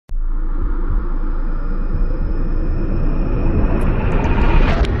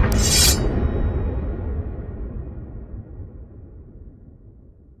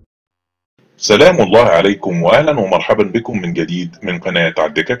سلام الله عليكم واهلا ومرحبا بكم من جديد من قناة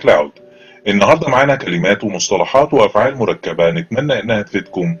الدكة كلاود. النهارده معانا كلمات ومصطلحات وافعال مركبة نتمنى انها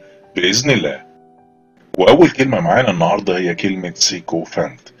تفيدكم باذن الله. واول كلمة معانا النهارده هي كلمة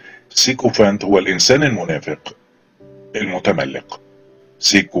سيكوفانت. سيكوفانت هو الانسان المنافق المتملق.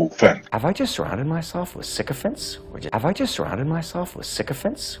 سيكوفانت. Have I just surrounded myself with sycophants? Have I just surrounded myself with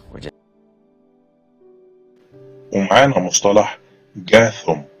sycophants? ومعانا مصطلح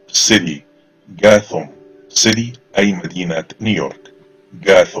جاثم سيتي. جاثم سيتي أي مدينة نيويورك.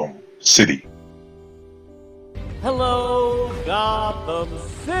 جاثم سيتي. Hello Gotham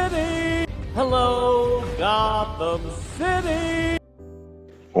City. Hello Gotham City.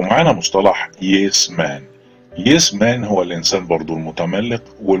 ومعانا مصطلح يس مان. يس مان هو الإنسان برضو المتملق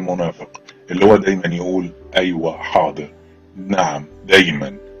والمنافق اللي هو دايما يقول أيوة حاضر نعم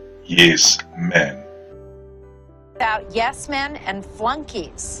دايما. يس مان. About yes men and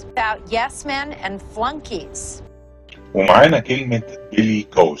flunkies. About yes men and flunkies. ومعانا كلمة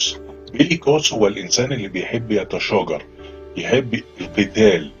بيليكوس. بيليكوس هو الإنسان اللي بيحب يتشاجر، يحب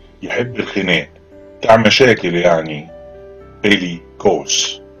القتال، يحب الخناق، بتاع مشاكل يعني.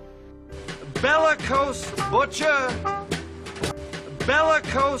 بيليكوس. Bellicose butcher.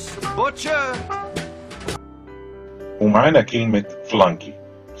 Bellicose butcher. ومعانا كلمة فلانكي.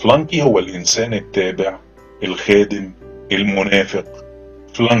 فلانكي هو الإنسان التابع، الخادم، المنافق.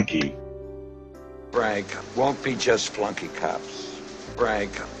 فلانكي. Bragg won't be just flunky cops.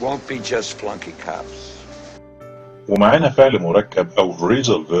 Bragg won't be just flunky cops. ومعانا فعل مركب أو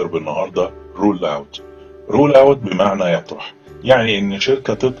phrasal verb النهاردة roll out. roll out بمعنى يطرح، يعني إن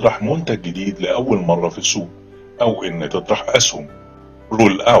شركة تطرح منتج جديد لأول مرة في السوق، أو إن تطرح أسهم.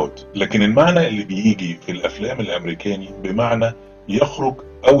 roll out، لكن المعنى اللي بيجي في الأفلام الأمريكاني بمعنى يخرج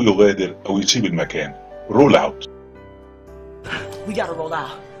أو يغادر أو يسيب المكان. roll out. We gotta roll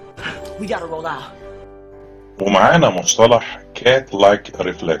out. We gotta roll out. ومعانا مصطلح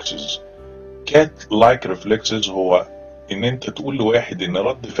Cat-like-reflexes. Cat-like-reflexes هو ان انت تقول لواحد ان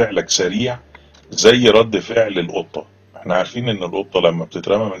رد فعلك سريع زي رد فعل القطة. احنا عارفين ان القطة لما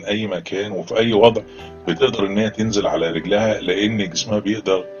بتترمى من اي مكان وفي اي وضع بتقدر ان هي تنزل على رجلها لان جسمها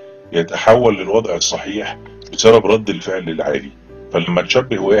بيقدر يتحول للوضع الصحيح بسبب رد الفعل العالي. فلما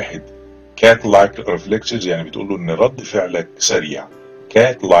تشبه واحد Cat-like-reflexes يعني بتقول له ان رد فعلك سريع.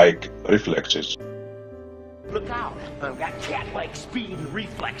 Cat-like-reflexes. Look out, I've got cat-like speed and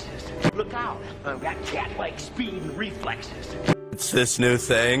reflexes. Look out, I've got cat-like speed and reflexes. It's this new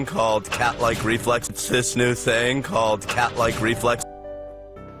thing called cat-like reflex. It's this new thing called cat-like reflex.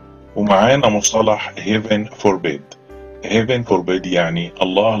 ومعانا مصطلح heaven forbid. heaven forbid يعني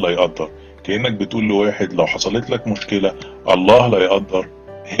الله لا يقدر، كأنك بتقول لواحد لو حصلت لك مشكلة الله لا يقدر.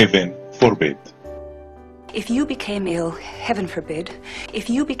 heaven forbid. If you became ill, heaven forbid. If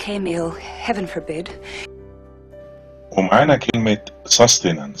you became ill, heaven forbid. ومعانا كلمة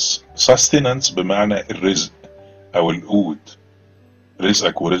Sustenance. Sustenance بمعنى الرزق أو القوت،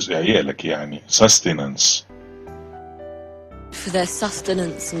 رزقك ورزق عيالك يعني. Sustenance. For their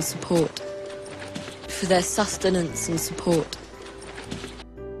sustenance and support. For their sustenance and support.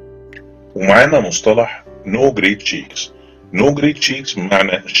 ومعانا مصطلح No great cheeks. No great cheeks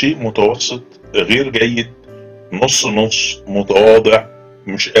بمعنى شيء متوسط غير جيد، نص نص، متواضع،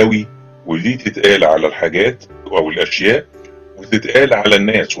 مش قوي. ودي تتقال على الحاجات او الاشياء وتتقال على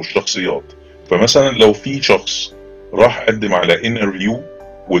الناس والشخصيات. فمثلا لو في شخص راح قدم على انترفيو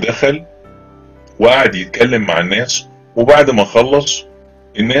ودخل وقعد يتكلم مع الناس وبعد ما خلص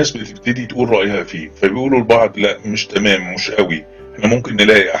الناس بتبتدي تقول رأيها فيه، فبيقولوا البعض لا مش تمام مش قوي، احنا ممكن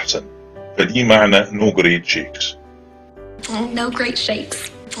نلاقي احسن. فدي معنى no great shakes. No great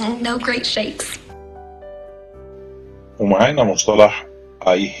shakes. No great shakes. ومعانا مصطلح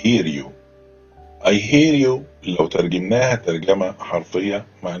I hear you. I hear you لو ترجمناها ترجمة حرفية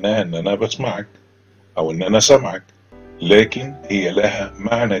معناها ان انا بسمعك او ان انا سمعك، لكن هي لها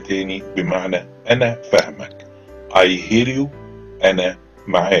معنى تاني بمعنى انا فاهمك. I hear you انا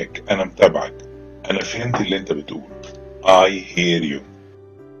معاك، انا متابعك، انا فهمت اللي انت بتقوله. I hear you.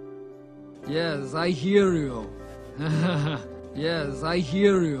 Yes, I hear you. Yes, I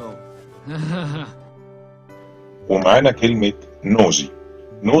hear you. ومعانا كلمة نوزي.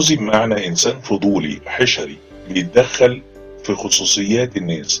 نوزي بمعنى إنسان فضولي حشري بيتدخل في خصوصيات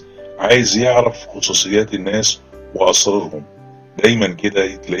الناس، عايز يعرف خصوصيات الناس وأسرارهم، دايما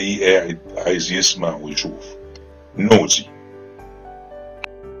كده تلاقيه قاعد عايز يسمع ويشوف. نوزي.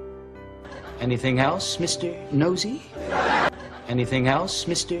 Anything else, Mr. Nosy? Anything else,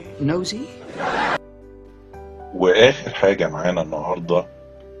 Mr. Nosy? وآخر حاجة معانا النهاردة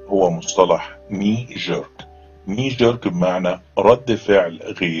هو مصطلح ني جيرك. ني جيرك بمعنى رد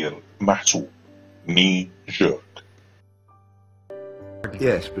فعل غير محسوب knee jerk.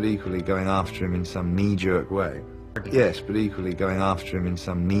 Yes, but equally going after him in some knee-jerk way. Yes, but equally going after him in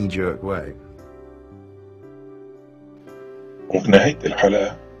some knee-jerk way. وفي نهاية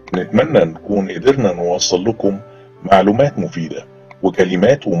الحلقة نتمنى نكون قدرنا نوصل لكم معلومات مفيدة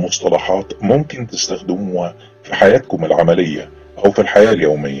وكلمات ومصطلحات ممكن تستخدموها في حياتكم العملية أو في الحياة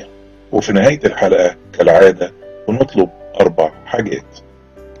اليومية. وفي نهاية الحلقة كالعادة بنطلب 4 حاجات.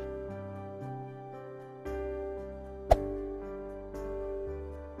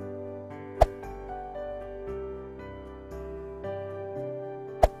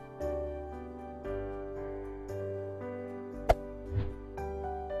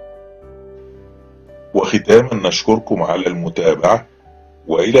 وختاما نشكركم على المتابعة،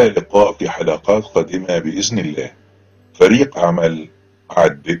 وإلى اللقاء في حلقات قادمة بإذن الله. فريق عمل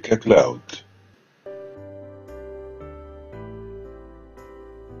الدكة كلاود.